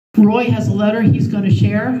Roy has a letter he's going to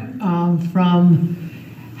share from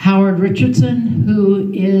Howard Richardson,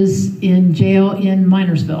 who is in jail in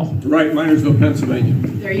Minersville. Right, Minersville, Pennsylvania.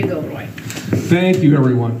 There you go, Roy. Thank you,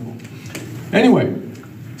 everyone. Anyway,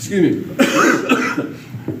 excuse me.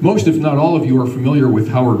 Most, if not all of you, are familiar with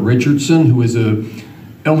Howard Richardson, who is an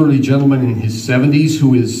elderly gentleman in his 70s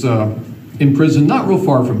who is in prison not real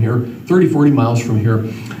far from here, 30, 40 miles from here.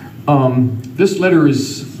 This letter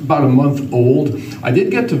is about a month old. I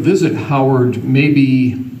did get to visit Howard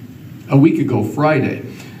maybe a week ago, Friday,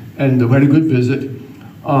 and we had a good visit.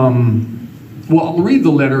 Well, I'll read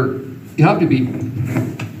the letter. You have to be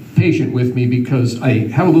patient with me because I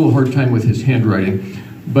have a little hard time with his handwriting,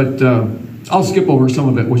 but I'll skip over some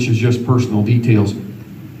of it, which is just personal details.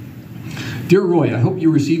 Dear Roy, I hope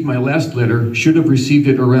you received my last letter. Should have received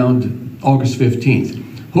it around August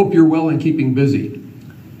 15th. Hope you're well and keeping busy.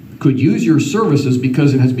 Could use your services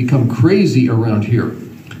because it has become crazy around here.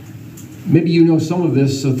 Maybe you know some of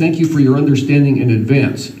this, so thank you for your understanding in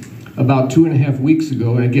advance. About 2.5 weeks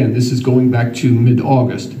ago, and again, this is going back to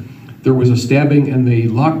mid-August, there was a stabbing and they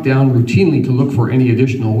locked down routinely to look for any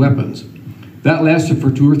additional weapons. That lasted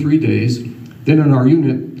for 2 or 3 days. Then in our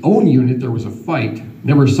own unit, there was a fight.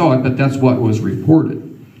 Never saw it, but that's what was reported.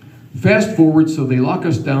 Fast forward, so they lock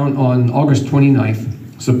us down on August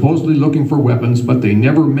 29th, supposedly looking for weapons, but they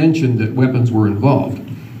never mentioned that weapons were involved.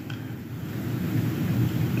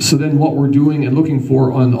 So then what we're doing and looking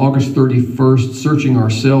for on August 31st, searching our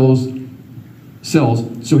cells.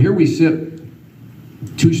 So here we sit,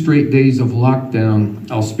 2 straight days of lockdown.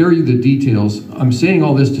 I'll spare you the details. I'm saying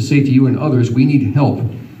all this to say to you and others, we need help.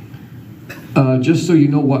 Just so you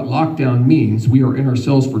know what lockdown means, we are in our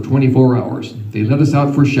cells for 24 hours. They let us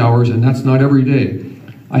out for showers, and that's not every day.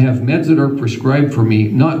 I have meds that are prescribed for me.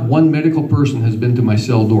 Not one medical person has been to my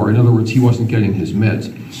cell door. In other words, he wasn't getting his meds.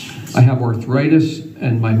 I have arthritis,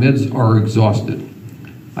 and my meds are exhausted.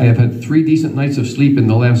 I have had 3 decent nights of sleep in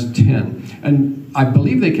the last 10. And I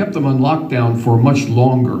believe they kept them on lockdown for much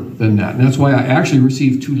longer than that. And that's why I actually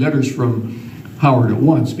received 2 letters from Howard at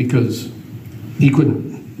once, because he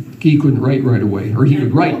couldn't write right away, or he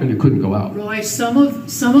could write, but it couldn't go out. Roy, some of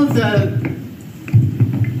the,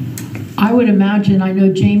 I would imagine, I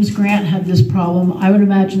know James Grant had this problem, I would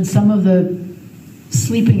imagine some of the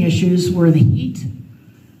sleeping issues were the heat.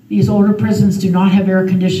 These older prisons do not have air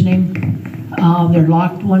conditioning. They're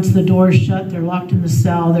locked once the door is shut, they're locked in the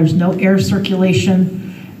cell, there's no air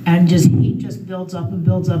circulation, and just heat just builds up and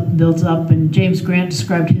builds up and builds up, and James Grant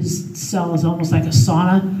described his cell as almost like a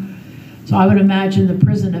sauna. So I would imagine the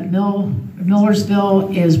prison at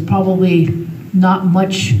Millersville is probably not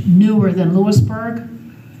much newer than Lewisburg.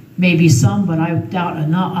 Maybe some, but I doubt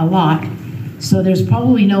a lot. So there's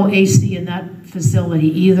probably no AC in that facility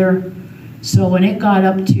either. So when it got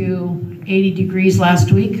up to 80 degrees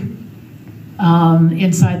last week,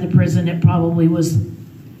 inside the prison, it probably was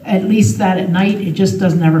at least that at night. It just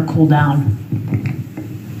doesn't ever cool down.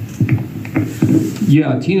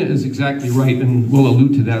 Yeah, Tina is exactly right, and we'll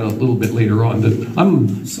allude to that a little bit later on. But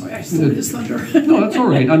Sorry, I stole his thunder. No, that's all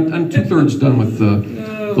right. I'm 2/3 done with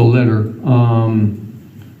the letter.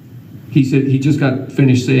 He said he just got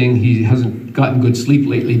finished saying he hasn't gotten good sleep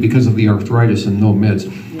lately because of the arthritis and no meds.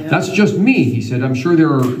 Yeah. That's just me, he said. I'm sure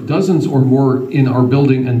there are dozens or more in our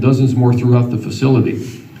building and dozens more throughout the facility.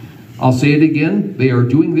 I'll say it again, they are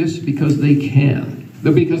doing this because they can.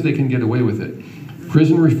 Because they can get away with it.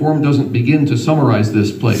 Prison reform doesn't begin to summarize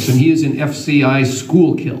this place. And he is in FCI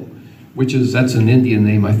Schuylkill, that's an Indian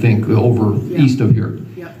name, I think, over east of here.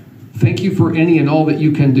 Yeah. Thank you for any and all that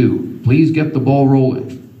you can do. Please get the ball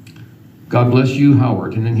rolling. God bless you,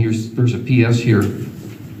 Howard. And then there's a PS here.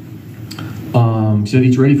 Said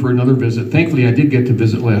he's ready for another visit. Thankfully, I did get to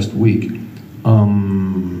visit last week.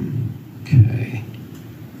 Okay.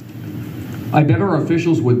 I bet our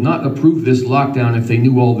officials would not approve this lockdown if they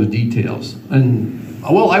knew all the details. And,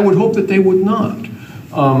 well, I would hope that they would not.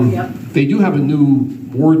 They do have a new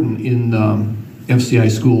warden in FCI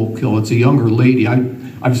Schuylkill. It's a younger lady.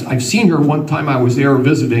 I've seen her one time I was there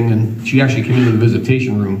visiting, and she actually came into the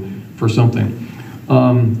visitation room for something.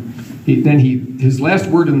 His last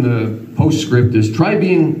word in the postscript is, try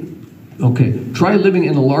living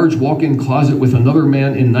in a large walk-in closet with another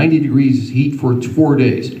man in 90 degrees heat for 4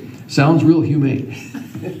 days. Sounds real humane.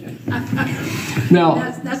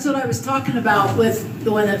 Now, that's what I was talking about with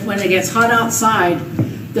when it gets hot outside,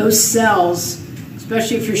 those cells,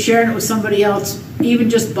 especially if you're sharing it with somebody else, even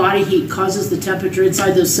just body heat causes the temperature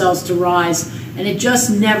inside those cells to rise, and it just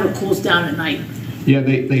never cools down at night. Yeah,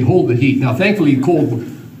 they hold the heat. Now, thankfully,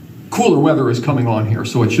 cooler weather is coming on here,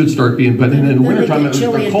 so it should start being, but in the wintertime,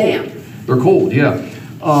 they're cold. They're cold, yeah.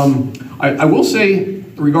 I will say,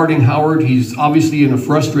 regarding Howard, he's obviously in a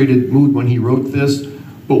frustrated mood when he wrote this,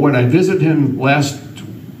 but when I visited him last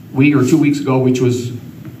week or 2 weeks ago, which was a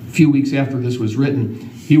few weeks after this was written,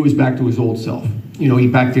 he was back to his old self. You know, he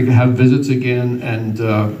back to have visits again and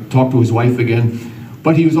talk to his wife again,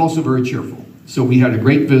 but he was also very cheerful. So we had a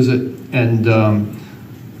great visit, and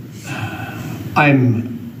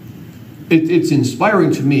it's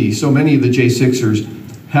inspiring to me. So many of the J6ers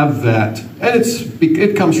have that, and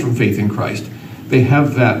it comes from faith in Christ. They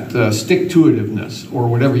have that stick-to-itiveness, or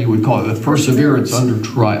whatever you would call it, the perseverance under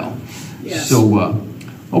trial. Yes. So,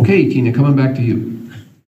 okay, Tina, coming back to you.